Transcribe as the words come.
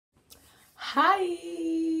Hi,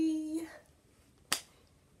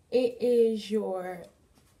 it is your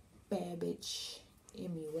bad bitch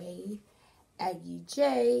MUA, Aggie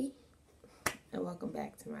J, and welcome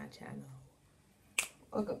back to my channel.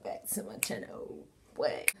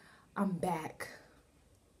 What? I'm back.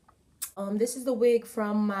 This is the wig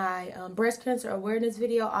from my breast cancer awareness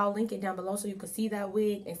video. I'll link it down below so you can see that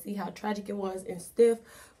wig and see how tragic it was and stiff.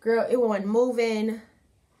 Girl, it wasn't moving.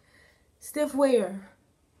 Stiff where?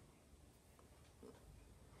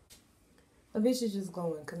 A bitch is just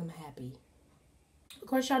glowing because I'm happy. Of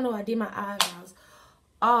course, y'all know I did my eyebrows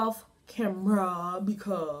off camera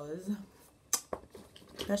because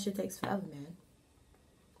that shit takes forever, man.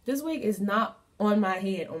 This wig is not on my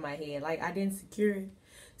head. Like, I didn't secure it.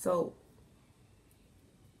 So,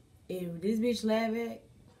 if this bitch laugh at,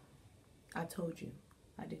 I told you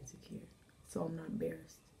I didn't secure it. So, I'm not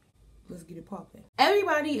embarrassed. Let's get it popping.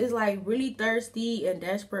 Everybody is, like, really thirsty and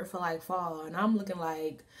desperate for, like, fall. And I'm looking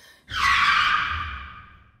like...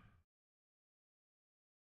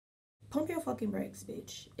 Pump your fucking brakes,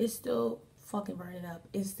 bitch. It's still fucking burning up.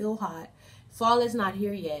 It's still hot. Fall is not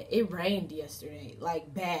here yet. It rained yesterday.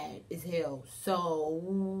 Like, bad as hell.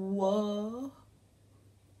 So,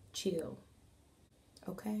 chill.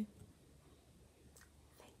 Okay?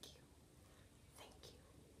 Thank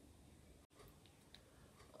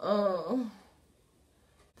you.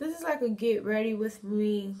 This is like a get ready with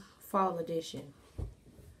me fall edition.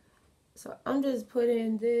 So, I'm just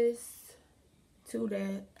putting this to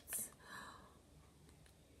that.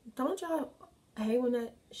 Don't y'all hate when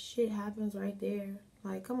that shit happens right there?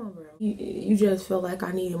 Like, come on, bro. You just feel like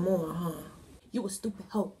I needed more, huh? You a stupid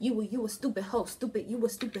hoe. You a stupid hoe. Stupid. You a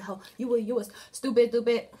stupid hoe. You a stupid.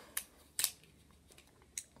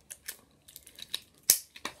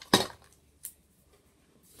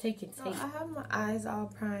 Take it. So I have my eyes all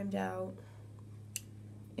primed out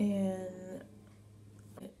and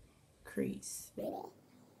crease.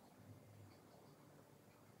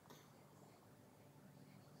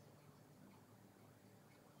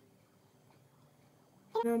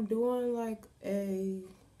 I'm doing like a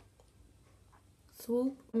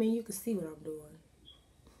swoop. I mean, you can see what I'm doing.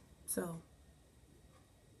 So,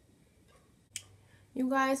 you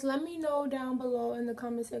guys, let me know down below in the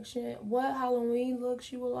comment section what Halloween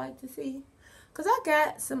looks you would like to see. Because I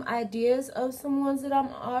got some ideas of some ones that I'm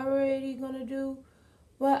already going to do.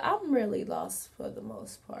 But I'm really lost for the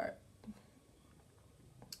most part.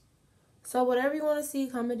 So, whatever you want to see,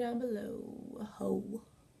 comment down below. Ho.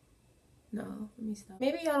 No, let me stop.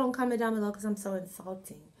 Maybe y'all don't comment down below because I'm so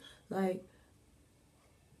insulting. Like,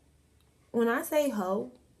 when I say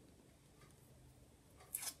hoe,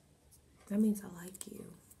 that means I like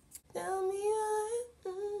you. Tell me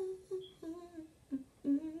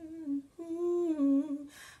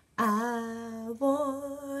I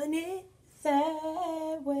want it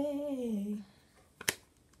that way.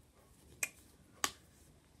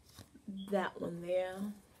 That one there.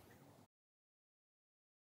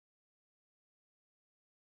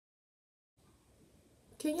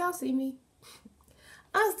 Can y'all see me?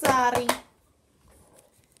 I'm sorry.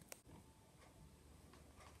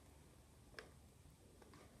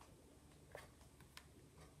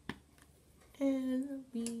 And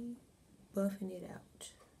we buffing it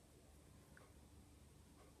out.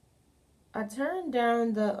 I turned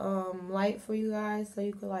down the light for you guys so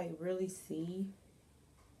you could like really see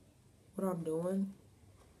what I'm doing.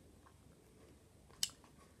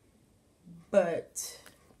 But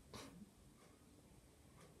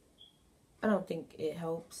I don't think it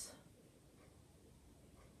helps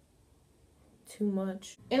too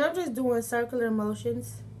much. And I'm just doing circular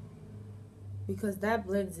motions because that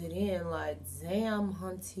blends it in like damn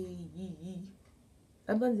hunty.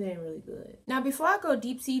 That blends it in really good. Now before I go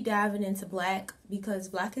deep sea diving into black, because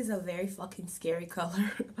black is a very fucking scary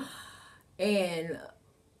color. And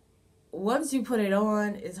once you put it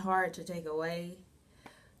on, it's hard to take away.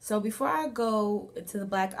 So before I go into the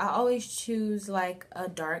black, I always choose like a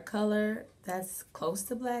dark color that's close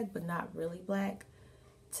to black but not really black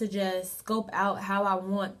to just scope out how I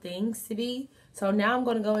want things to be. So now I'm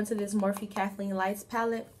going to go into this Morphe Kathleen Lights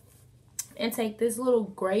palette and take this little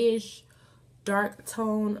grayish dark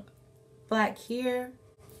tone black here.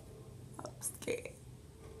 I'm scared.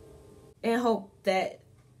 And hope that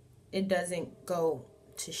it doesn't go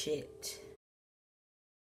to shit.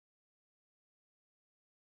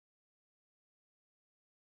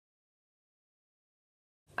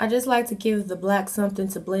 I just like to give the black something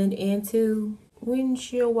to blend into.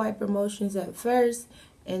 Windshield wiper motions at first,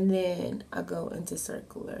 and then I go into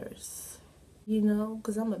circulars. You know,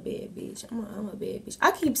 because I'm a bad bitch. I'm a bad bitch. I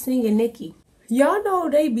keep singing Nicki. Y'all know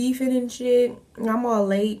they beefing and shit. I'm all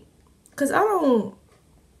late. Because I don't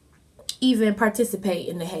even participate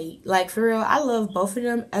in the hate. Like, for real, I love both of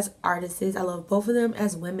them as artists. I love both of them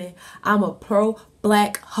as women. I'm a pro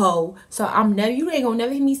black hoe. So you ain't gonna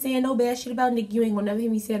never hear me saying no bad shit about Nicki. You ain't gonna never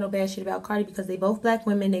hear me saying no bad shit about Cardi, because they both black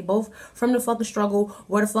women. They both from the fucking struggle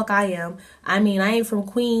where the fuck I am. I mean, I ain't from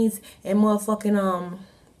Queens and motherfucking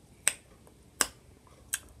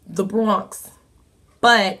the Bronx.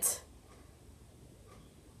 But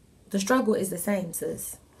the struggle is the same,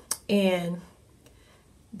 sis. And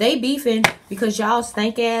they beefing because y'all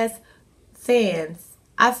stank ass fans.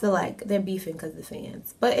 I feel like they're beefing because of the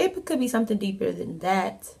fans. But it could be something deeper than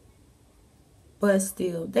that. But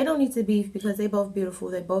still, they don't need to beef because they both beautiful.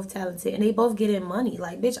 They both talented. And they both getting money.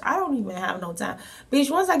 Like, bitch, I don't even have no time. Bitch,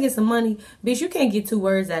 once I get some money, bitch, you can't get 2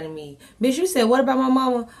 words out of me. Bitch, you said, what about my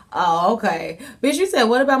mama? Oh, okay. Bitch, you said,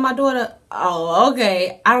 what about my daughter? Oh,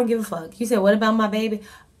 okay. I don't give a fuck. You said, what about my baby?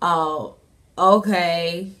 Oh,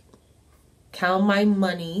 okay. Count my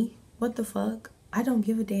money. What the fuck? I don't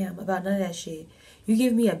give a damn about none of that shit. You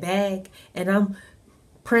give me a bag and I'm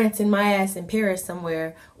prancing my ass in Paris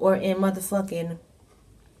somewhere or in motherfucking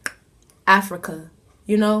Africa.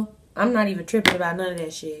 You know? I'm not even tripping about none of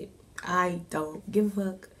that shit. I don't give a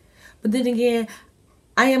fuck. But then again,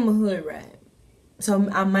 I am a hood rat. So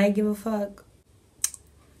I might give a fuck.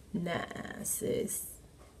 Nah, sis.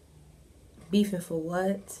 Beefing for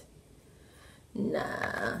what?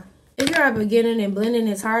 Nah. If you're a beginner and blending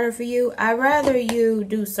is harder for you, I'd rather you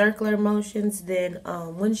do circular motions than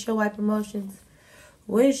windshield wiper motions.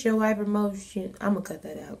 Windshield wiper motion, I'm gonna cut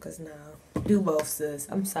that out because no. Do both, sis.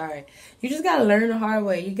 I'm sorry. You just gotta learn the hard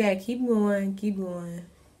way. You gotta keep going, keep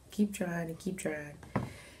trying and keep trying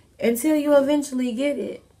until you eventually get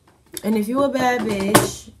it. And if you a bad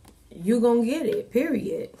bitch, you gonna get it,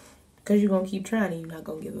 period. Because you're gonna keep trying and you're not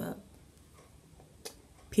gonna give up.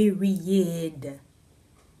 Period.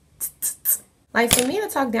 Like, for me to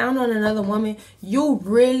talk down on another woman, you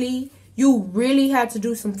really had to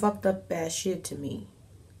do some fucked up bad shit to me.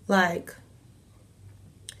 Like,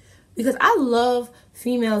 because I love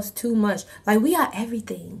females too much. Like, we are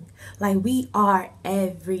everything. Like, we are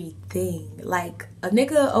everything. Like, a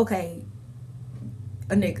nigga, okay,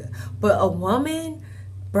 a nigga. But a woman,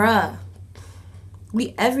 bruh,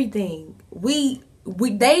 we everything.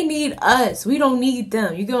 They need us. We don't need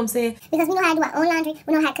them. You get what I'm saying? Because we know how to do our own laundry.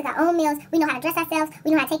 We know how to cook our own meals. We know how to dress ourselves.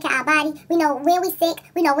 We know how to take care of our body. We know when we sick.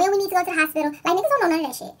 We know when we need to go to the hospital. Like, niggas don't know none of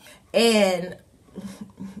that shit. And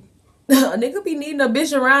a nigga be needing a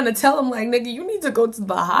bitch around to tell him, like, nigga, you need to go to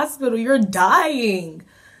the hospital. You're dying.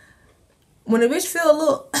 When a bitch feel a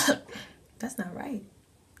little, that's not right.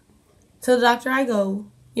 To the doctor I go.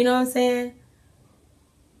 You know what I'm saying?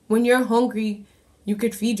 When you're hungry, you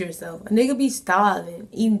could feed yourself. A nigga be starving,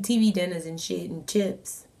 eating TV dinners and shit and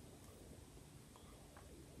chips.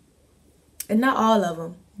 And not all of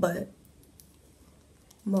them, but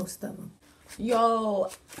most of them.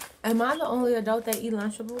 Yo, am I the only adult that eat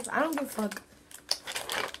Lunchables? I don't give a fuck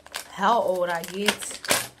how old I get.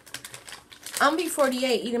 I'm be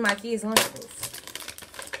 48 eating my kids' Lunchables.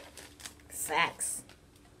 Facts.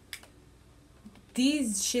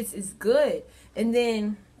 These shits is good. And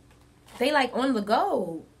then they like on the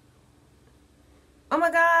go. Oh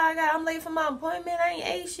my god, I'm late for my appointment. I ain't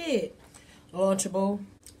ate shit. Lunchable.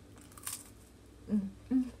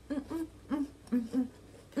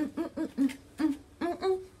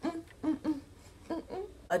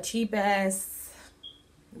 A cheap ass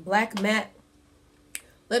black matte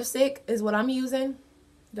lipstick is what I'm using.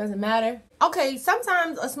 Doesn't matter. Okay,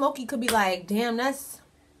 sometimes a smoky could be like, damn, that's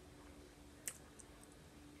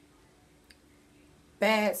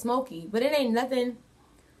bad smoky, but it ain't nothing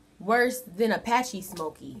worse than a patchy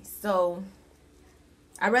smoky. So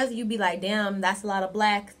I'd rather you be like, damn, that's a lot of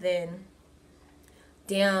black, than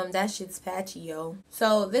damn, that shit's patchy, yo.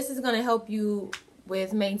 So this is gonna help you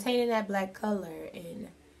with maintaining that black color and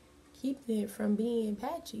keeping it from being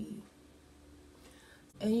patchy.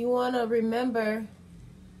 And you wanna remember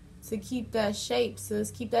to keep that shape, sis.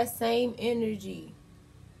 Keep that same energy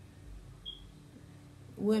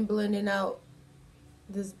when blending out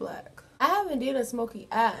this black. I haven't did a smoky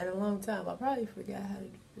eye in a long time. I probably forgot how to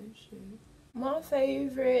do this shit. My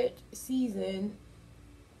favorite season,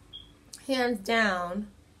 hands down,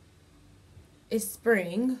 is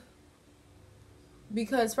spring.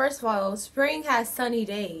 Because first of all, spring has sunny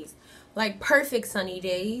days. Like perfect sunny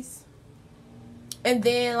days. And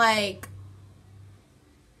then like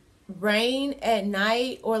rain at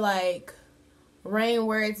night, or like rain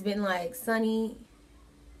where it's been like sunny.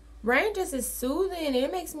 Rain just is soothing.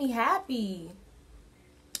 It makes me happy.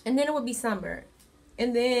 And then it would be summer.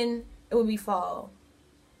 And then it would be fall.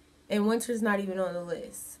 And winter's not even on the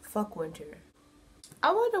list. Fuck winter.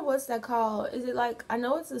 I wonder what's that called. Is it like, I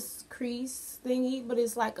know it's a crease thingy, but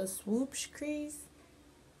it's like a swoosh crease.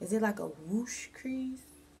 Is it like a whoosh crease?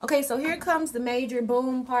 Okay, so here comes the major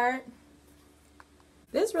boom part.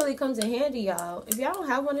 This really comes in handy, y'all. If y'all don't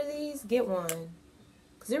have one of these, get one.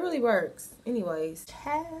 Because it really works. Anyways,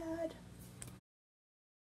 tad.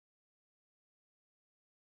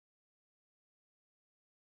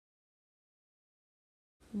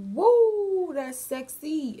 Woo, that's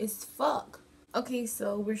sexy as fuck. Okay,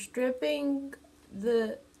 so we're stripping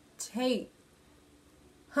the tape.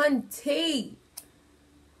 Hunty.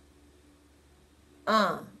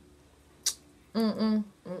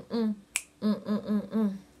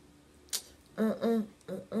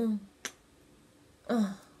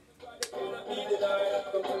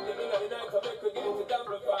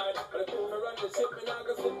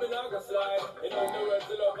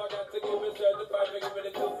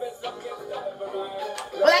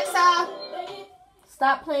 Alexa,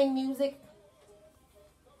 stop playing music.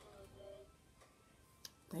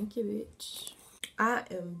 Thank you, bitch. I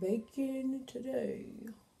am baking today.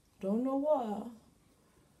 Don't know why.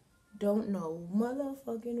 Don't know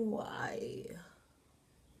motherfucking why.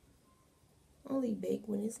 Only bake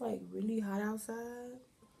when it's like really hot outside.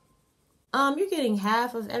 You're getting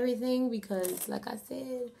half of everything because, like I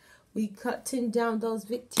said, we cutting down those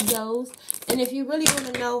videos. And if you really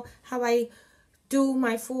want to know how I do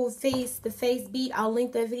my full face, the face beat, I'll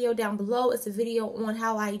link that video down below. It's a video on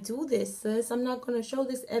how I do this, sis. I'm not going to show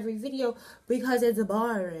this every video because it's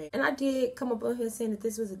boring. And I did come up on here saying that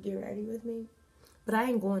this was a get ready with me. But I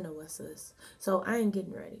ain't going nowhere, sis. So I ain't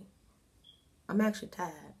getting ready. I'm actually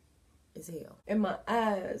tired as hell. And my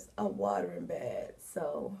eyes are watering bad.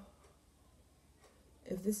 So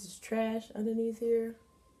if this is trash underneath here,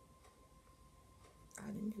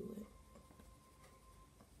 I didn't do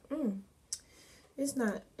it. It's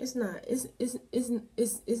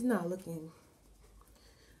not looking.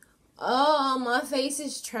 Oh, my face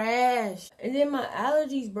is trash. And then my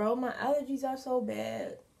allergies, bro. My allergies are so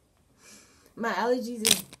bad. My allergies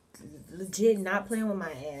is legit not playing with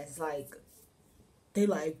my ass. Like, they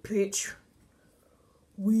like, bitch,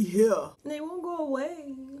 we here. And they won't go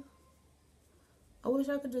away. I wish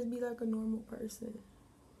I could just be like a normal person.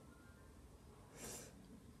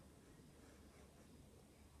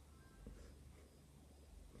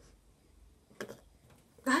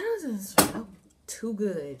 That doesn't smell too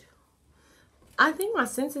good. I think my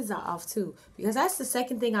senses are off too. Because that's the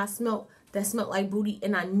second thing I smelled that smelled like booty.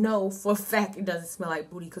 And I know for a fact it doesn't smell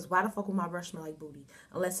like booty. Because why the fuck would my brush smell like booty?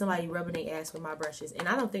 Unless somebody rubbing their ass with my brushes. And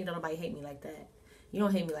I don't think that nobody hate me like that. You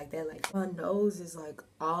don't hate me like that. Like, my nose is like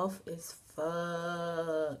off as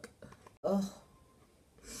fuck. Ugh.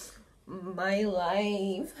 My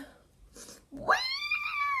life. Where?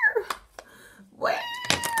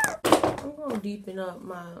 I'm gonna deepen up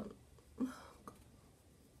my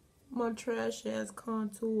trash ass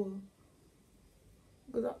contour.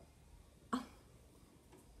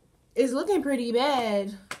 It's looking pretty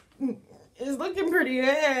bad. It's looking pretty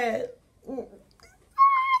bad.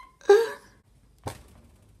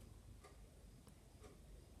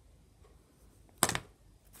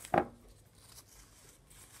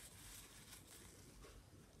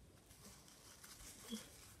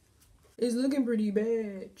 It's looking pretty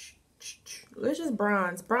bad. Let's just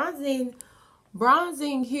bronze. Bronzing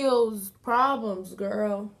heals problems,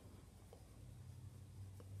 girl.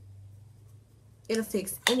 It'll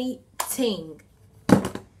fix anything.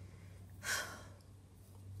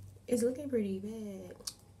 It's looking pretty bad.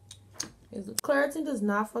 Claritin does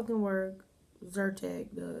not fucking work.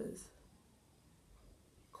 Zyrtec does.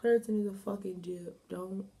 Claritin is a fucking dip.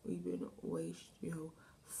 Don't even waste your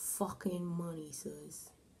fucking money,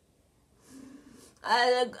 sis.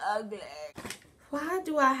 I look ugly. Why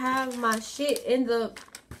do I have my shit in the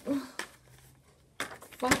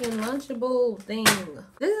fucking Lunchable thing?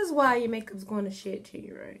 This is why your makeup's going to shit to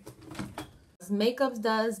you, right? Makeup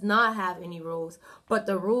does not have any rules, but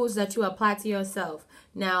the rules that you apply to yourself.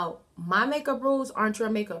 Now, my makeup rules aren't your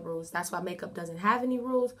makeup rules. That's why makeup doesn't have any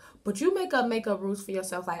rules. But you make up makeup rules for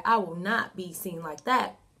yourself. Like, I will not be seen like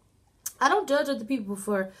that. I don't judge other people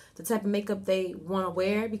for the type of makeup they want to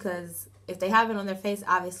wear, because if they have it on their face,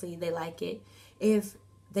 obviously they like it. If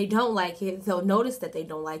they don't like it, they'll notice that they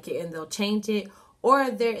don't like it and they'll change it,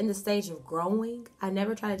 or they're in the stage of growing. I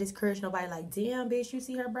never try to discourage nobody like, damn, bitch, you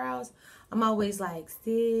see her brows? I'm always like,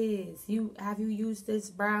 sis, have you used this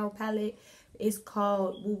brow palette? It's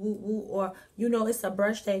called woo woo woo, or you know, it's a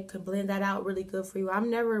brush that could blend that out really good for you. I'm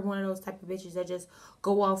never one of those type of bitches that just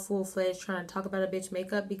go all full-fledged trying to talk about a bitch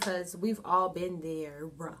makeup, because we've all been there,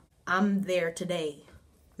 bruh. I'm there today.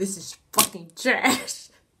 This is fucking trash.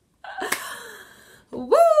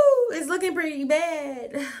 Woo! It's looking pretty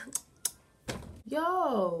bad.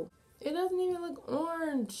 Yo, it doesn't even look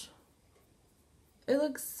orange. It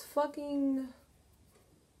looks fucking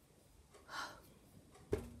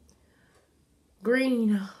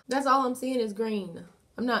green. That's all I'm seeing is green.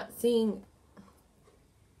 I'm not seeing...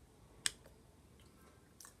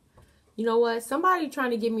 You know what? Somebody trying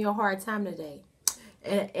to give me a hard time today.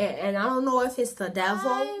 And I don't know if it's the devil.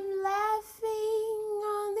 I'm laughing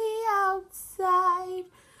on the outside,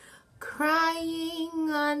 crying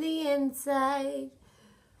on the inside.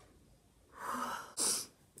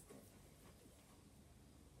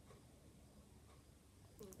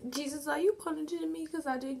 Jesus, are you punishing me because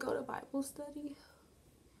I didn't go to Bible study?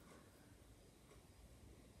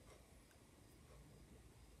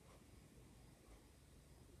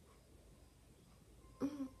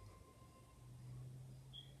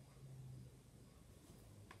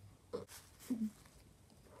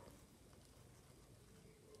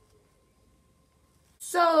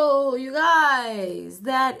 So, you guys,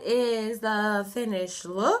 that is the finished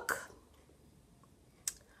look.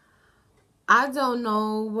 I don't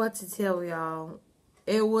know what to tell y'all.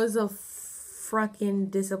 It was a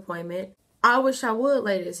freaking disappointment. I wish I would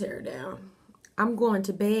lay this hair down. I'm going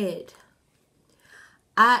to bed.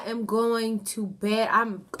 I am going to bed.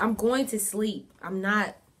 I'm going to sleep. I'm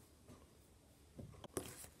not.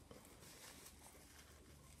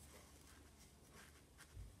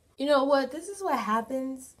 You know what? This is what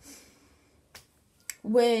happens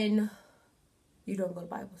when you don't go to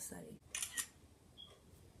Bible study.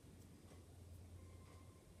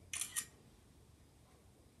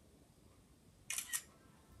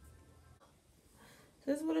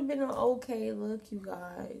 This would have been an okay look, you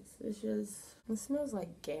guys. It's just, it smells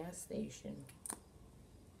like gas station.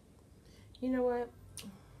 You know what?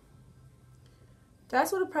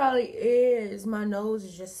 That's what it probably is. My nose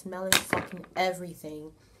is just smelling fucking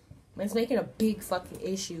everything. It's making a big fucking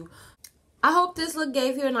issue. I hope this look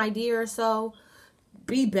gave you an idea or so.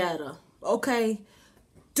 Be better, okay?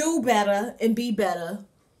 Do better and be better.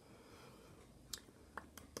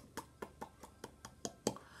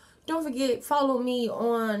 Don't forget, follow me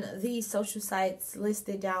on these social sites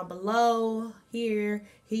listed down below. Here,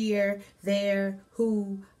 there,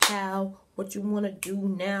 who, how, what you want to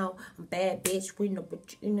do now. I'm bad bitch. We know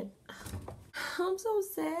what you... I'm so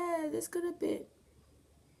sad. This could have been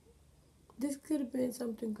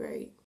something great.